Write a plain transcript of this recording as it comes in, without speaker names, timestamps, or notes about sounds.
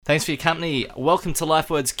Thanks for your company. Welcome to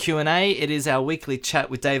LifeWords Q&A. It is our weekly chat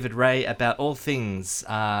with David Ray about all things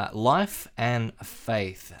life and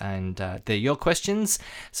faith. And they're your questions,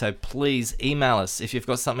 so please email us if you've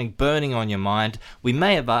got something burning on your mind. We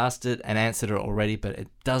may have asked it and answered it already, but it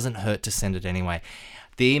doesn't hurt to send it anyway.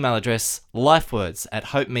 The email address,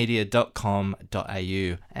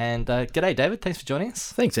 lifewords@hopemedia.com.au. And g'day, David. Thanks for joining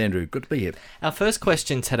us. Thanks, Andrew. Good to be here. Our first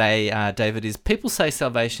question today, David, is people say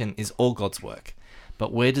salvation is all God's work.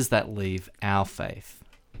 But where does that leave our faith?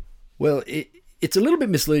 Well, it's a little bit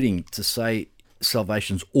misleading to say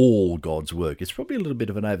salvation's all God's work. It's probably a little bit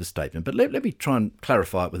of an overstatement, but let me try and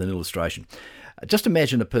clarify it with an illustration. Just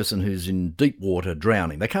imagine a person who's in deep water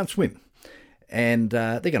drowning. They can't swim, and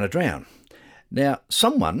they're going to drown. Now,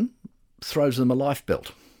 someone throws them a life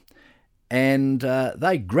belt, and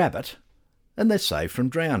they grab it, and they're saved from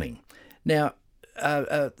drowning. Now,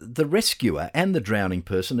 the rescuer and the drowning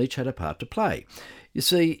person each had a part to play. You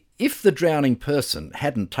see, if the drowning person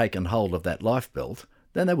hadn't taken hold of that life belt,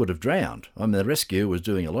 then they would have drowned. I mean, the rescuer was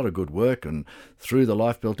doing a lot of good work and threw the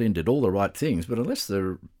life belt in, did all the right things, but unless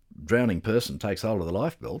the drowning person takes hold of the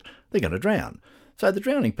life belt, they're going to drown. So the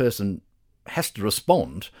drowning person has to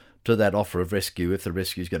respond to that offer of rescue if the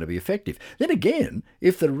rescue is going to be effective. Then again,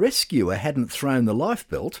 if the rescuer hadn't thrown the life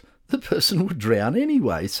belt, the person would drown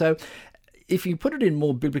anyway. So if you put it in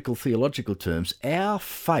more biblical theological terms, our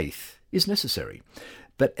faith is necessary.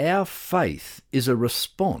 But our faith is a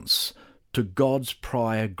response to God's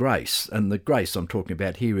prior grace. And the grace I'm talking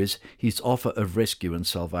about here is his offer of rescue and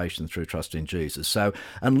salvation through trust in Jesus. So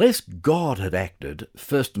unless God had acted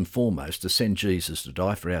first and foremost to send Jesus to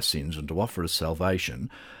die for our sins and to offer us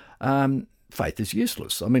salvation, faith is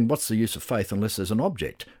useless. I mean, what's the use of faith unless there's an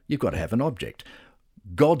object? You've got to have an object.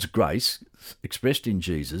 God's grace, expressed in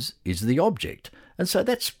Jesus, is the object. And so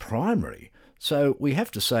that's primary. So we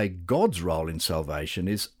have to say God's role in salvation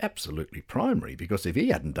is absolutely primary, because if he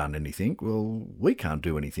hadn't done anything, well, we can't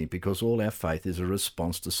do anything because all our faith is a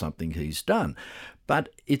response to something he's done. But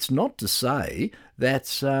it's not to say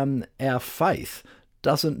that our faith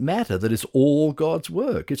doesn't matter, that it's all God's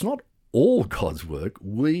work. It's not all God's work.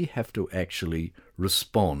 We have to actually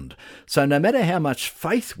respond. So no matter how much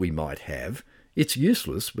faith we might have, it's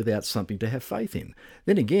useless without something to have faith in.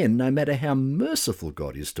 Then again, no matter how merciful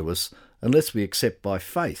God is to us, unless we accept by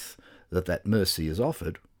faith that that mercy is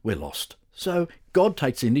offered, we're lost. So God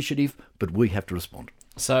takes the initiative, but we have to respond.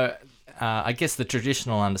 So I guess the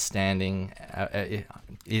traditional understanding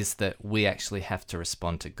is that we actually have to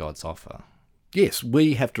respond to God's offer. Yes,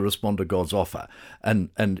 we have to respond to God's offer.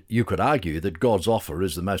 And you could argue that God's offer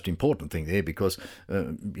is the most important thing there because,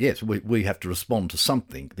 yes, we have to respond to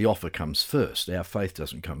something. The offer comes first. Our faith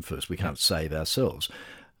doesn't come first. We can't save ourselves.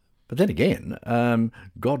 But then again,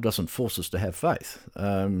 God doesn't force us to have faith.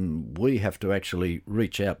 We have to actually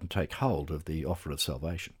reach out and take hold of the offer of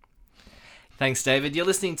salvation. Thanks, David. You're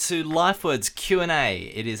listening to LifeWords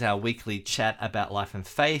Q&A. It is our weekly chat about life and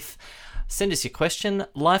faith. Send us your question,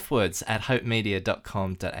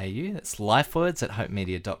 lifewords@hopemedia.com.au. That's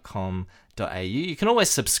lifewords@hopemedia.com.au. You can always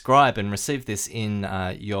subscribe and receive this in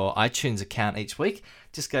your iTunes account each week.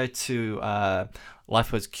 Just go to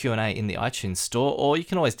LifeWords Q&A in the iTunes store, or you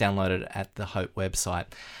can always download it at the Hope website.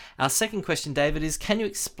 Our second question, David, is can you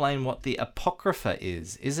explain what the Apocrypha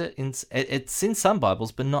is? It's in some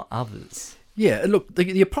Bibles, but not others. Yeah, look,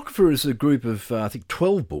 the Apocrypha is a group of, I think,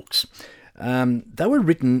 12 books. They were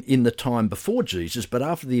written in the time before Jesus, but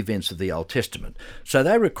after the events of the Old Testament. So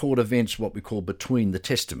they record events, what we call between the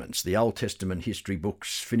Testaments. The Old Testament history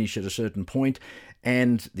books finish at a certain point,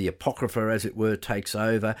 and the Apocrypha, as it were, takes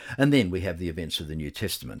over, and then we have the events of the New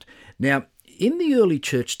Testament. Now, in the early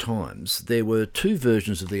church times, there were two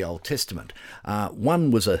versions of the Old Testament.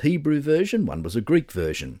 One was a Hebrew version, one was a Greek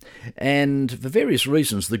version. And for various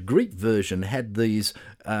reasons, the Greek version had these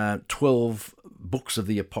 12 books of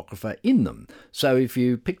the Apocrypha in them. So if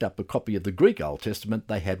you picked up a copy of the Greek Old Testament,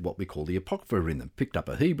 they had what we call the Apocrypha in them. Picked up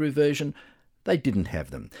a Hebrew version, they didn't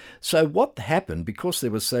have them. So what happened, because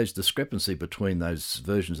there was such discrepancy between those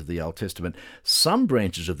versions of the Old Testament, some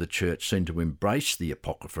branches of the church seemed to embrace the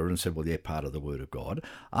Apocrypha and said, well, they're part of the Word of God.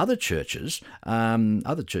 Other churches,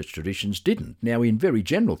 other church traditions didn't. Now, in very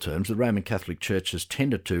general terms, the Roman Catholic Church has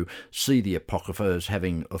tended to see the Apocrypha as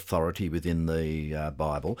having authority within the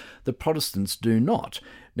Bible. The Protestants do not.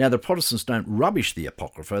 Now, the Protestants don't rubbish the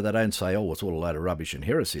Apocrypha. They don't say, oh, it's all a load of rubbish and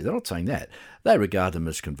heresy. They're not saying that. They regard them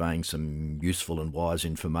as conveying some useful and wise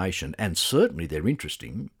information, and certainly they're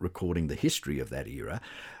interesting, recording the history of that era,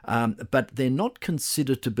 but they're not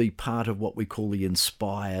considered to be part of what we call the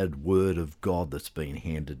inspired Word of God that's been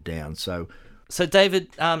handed down. So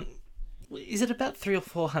David, Is it about 300 or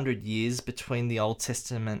 400 years between the Old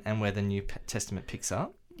Testament and where the New Testament picks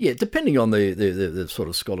up? Yeah, depending on the sort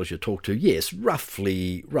of scholars you talk to, yes,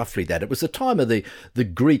 roughly that. It was the time of the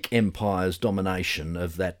Greek Empire's domination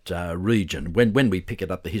of that region. When we pick it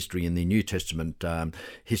up, the history in the New Testament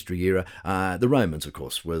history era, the Romans, of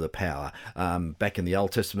course, were the power. Back in the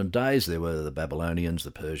Old Testament days, there were the Babylonians, the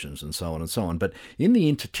Persians, and so on and so on. But in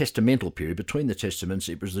the intertestamental period, between the Testaments,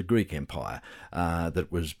 it was the Greek Empire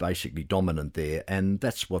that was basically dominant there, and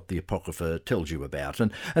that's what the Apocrypha tells you about.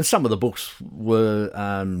 And some of the books were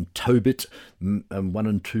Tobit, 1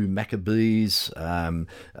 and 2 Maccabees,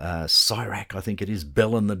 Sirach, I think it is,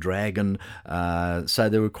 Bel and the Dragon. So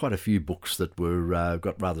there were quite a few books that were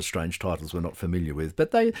got rather strange titles we're not familiar with,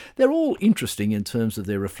 but they're all interesting in terms of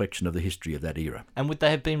their reflection of the history of that era. And would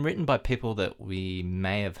they have been written by people that we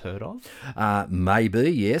may have heard of?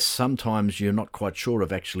 Maybe, yes. Sometimes you're not quite sure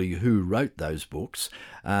of actually who wrote those books.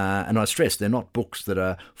 And I stress they're not books that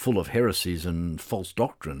are full of heresies and false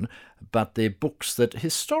doctrine, but they're books that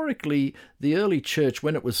historically the early church,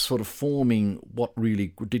 when it was sort of forming what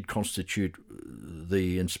really did constitute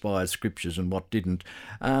the inspired scriptures and what didn't,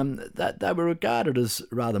 that they were regarded as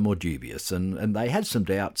rather more dubious, and they had some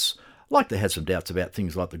doubts. Like they had some doubts about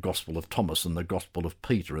things like the Gospel of Thomas and the Gospel of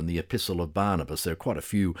Peter and the Epistle of Barnabas. There are quite a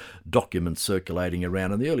few documents circulating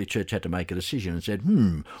around, and the early church had to make a decision and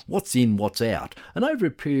said, what's in, what's out? And over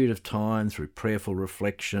a period of time, through prayerful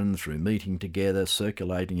reflection, through meeting together,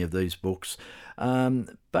 circulating of these books,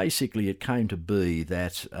 basically it came to be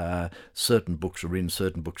that certain books are in,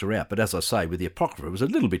 certain books are out. But as I say, with the Apocrypha, it was a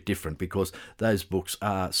little bit different because those books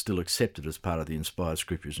are still accepted as part of the inspired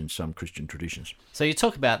scriptures in some Christian traditions. So you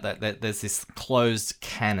talk about that there's this closed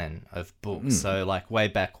canon of books. So like way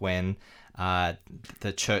back when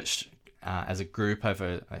the church as a group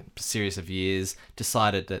over a series of years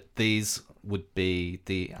decided that these would be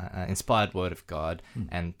the inspired word of God,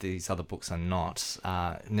 and these other books are not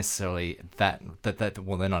necessarily that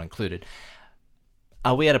well, they're not included.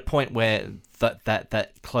 Are we at a point where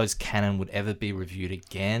that closed canon would ever be reviewed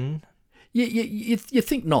again? You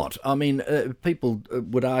think not. I mean, people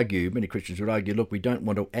would argue, many Christians would argue, look, we don't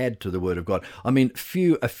want to add to the Word of God. I mean,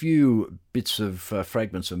 a few bits of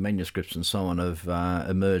fragments of manuscripts and so on have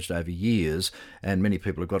emerged over years, and many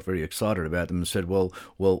people have got very excited about them and said, well,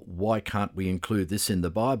 why can't we include this in the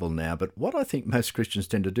Bible now? But what I think most Christians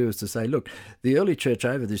tend to do is to say, look, the early church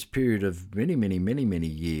over this period of many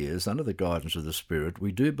years, under the guidance of the Spirit,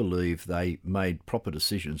 we do believe they made proper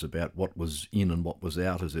decisions about what was in and what was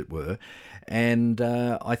out, as it were. And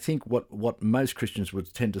I think what most Christians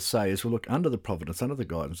would tend to say is, well, look, under the providence, under the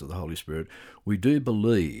guidance of the Holy Spirit, we do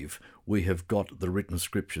believe we have got the written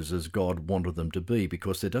scriptures as God wanted them to be,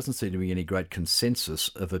 because there doesn't seem to be any great consensus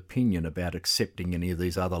of opinion about accepting any of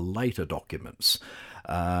these other later documents.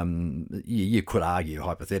 You could argue,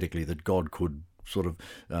 hypothetically, that God could sort of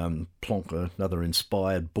plonk another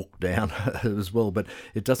inspired book down as well, but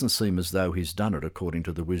it doesn't seem as though he's done it according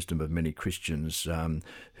to the wisdom of many Christians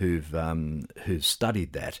who've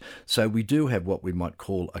studied that. So we do have what we might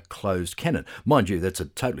call a closed canon. Mind you, that's a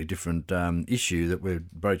totally different issue that we're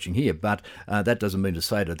broaching here, but that doesn't mean to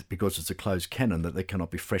say that because it's a closed canon that there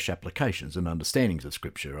cannot be fresh applications and understandings of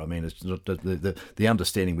Scripture. I mean, it's not the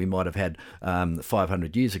understanding we might have had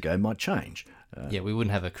 500 years ago might change. Yeah, we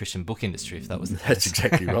wouldn't have a Christian book industry if that was the case. That's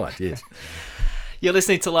exactly right, yes. You're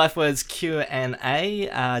listening to LifeWords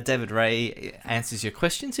Q&A. David Ray answers your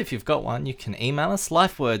questions. If you've got one, you can email us,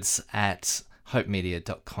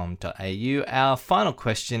 lifewords@hopemedia.com.au. Our final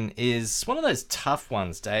question is one of those tough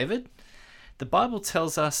ones, David. The Bible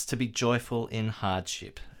tells us to be joyful in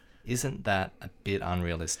hardship. Isn't that a bit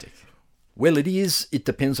unrealistic? Well, it is. It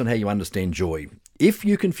depends on how you understand joy. If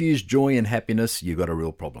you confuse joy and happiness, you've got a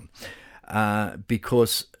real problem.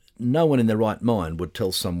 Because no one in their right mind would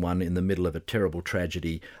tell someone in the middle of a terrible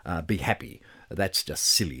tragedy, be happy. That's just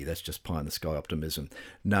silly. That's just pie-in-the-sky optimism.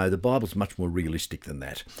 No, the Bible's much more realistic than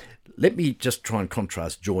that. Let me just try and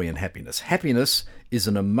contrast joy and happiness. Happiness is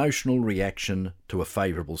an emotional reaction to a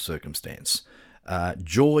favourable circumstance.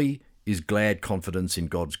 Joy is glad confidence in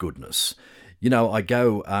God's goodness. You know, I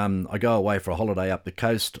go away for a holiday up the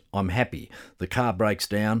coast, I'm happy. The car breaks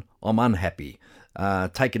down, I'm unhappy.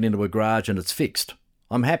 Take it into a garage and it's fixed,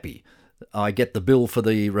 I'm happy. I get the bill for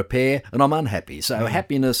the repair and I'm unhappy. So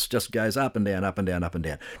happiness just goes up and down, up and down, up and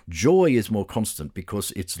down. Joy is more constant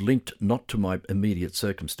because it's linked not to my immediate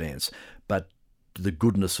circumstance, but the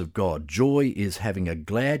goodness of God. Joy is having a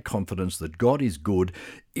glad confidence that God is good,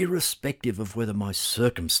 irrespective of whether my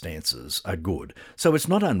circumstances are good. So it's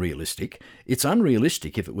not unrealistic. It's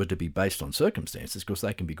unrealistic if it were to be based on circumstances, because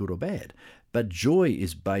they can be good or bad. But joy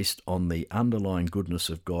is based on the underlying goodness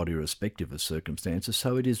of God, irrespective of circumstances.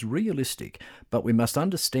 So it is realistic. But we must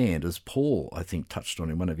understand, as Paul, I think, touched on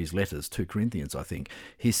in one of his letters, 2 Corinthians, I think,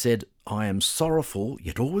 he said, I am sorrowful,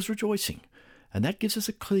 yet always rejoicing. And that gives us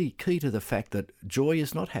a key to the fact that joy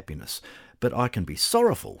is not happiness, but I can be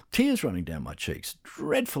sorrowful, tears running down my cheeks,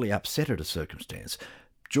 dreadfully upset at a circumstance.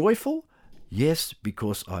 Joyful? Yes,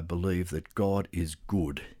 because I believe that God is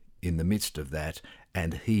good in the midst of that,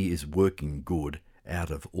 and he is working good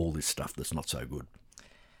out of all this stuff that's not so good.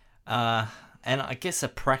 And I guess a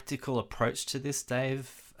practical approach to this, David,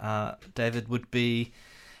 would be,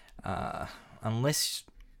 if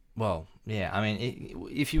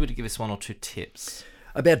you were to give us 1 or 2 tips.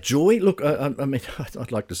 About joy, look, I mean,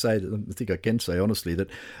 I'd like to say, I think I can say honestly that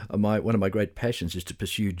one of my great passions is to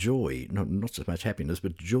pursue joy, not so much happiness,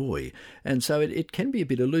 but joy. And so it can be a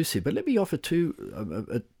bit elusive, but let me offer two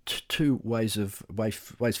ways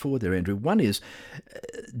forward there, Andrew. One is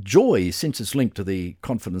joy, since it's linked to the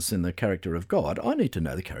confidence in the character of God. I need to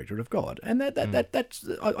know the character of God, and that's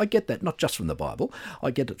I get that not just from the Bible.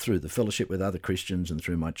 I get it through the fellowship with other Christians and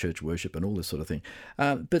through my church worship and all this sort of thing.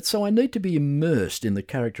 But so I need to be immersed in the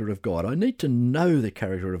character of God. I need to know the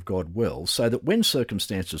character of God well, so that when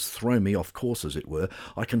circumstances throw me off course, as it were,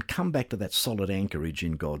 I can come back to that solid anchorage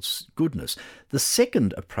in God's goodness. The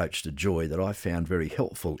second approach to joy that I found very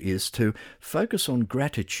helpful is to focus on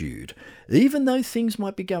gratitude. Even though things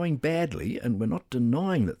might be going badly, and we're not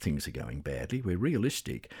denying that things are going badly, we're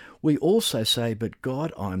realistic, we also say, but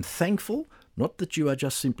God, I'm thankful, not that you are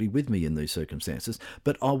just simply with me in these circumstances,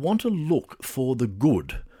 but I want to look for the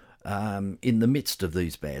good in the midst of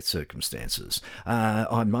these bad circumstances.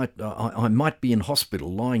 I might be in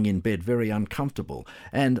hospital, lying in bed, very uncomfortable,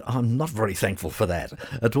 and I'm not very thankful for that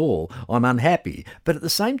at all. I'm unhappy. But at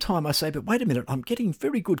the same time, I say, but wait a minute, I'm getting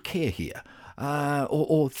very good care here.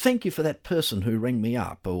 Or thank you for that person who rang me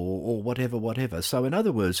up, or whatever. So in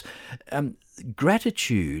other words,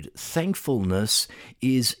 gratitude, thankfulness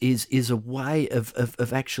is a way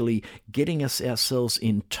of actually getting ourselves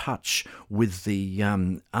in touch with the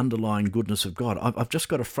underlying goodness of God. I've just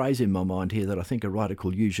got a phrase in my mind here that I think a writer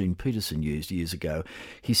called Eugene Peterson used years ago.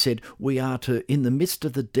 He said, we are to, in the midst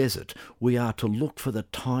of the desert, we are to look for the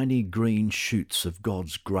tiny green shoots of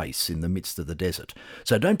God's grace in the midst of the desert.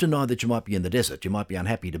 So don't deny that you might be in the desert, you might be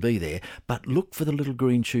unhappy to be there, but look for the little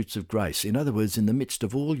green shoots of grace. In other words, in the midst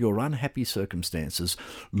of all your unhappy circumstances,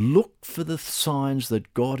 look for the signs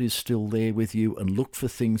that God is still there with you, and look for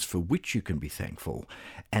things for which you can be thankful.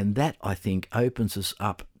 And that, I think, opens us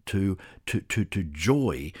up to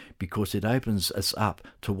joy, because it opens us up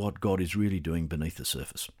to what God is really doing beneath the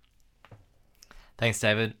surface. Thanks,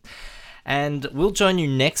 David. And we'll join you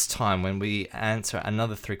next time when we answer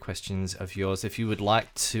another 3 questions of yours. If you would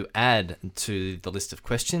like to add to the list of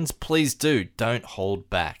questions, please do. Don't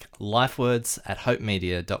hold back.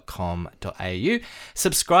 lifewords@hopemedia.com.au.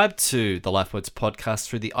 Subscribe to the LifeWords podcast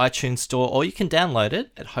through the iTunes store, or you can download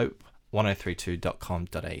it at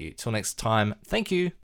hope1032.com.au. Till next time, thank you.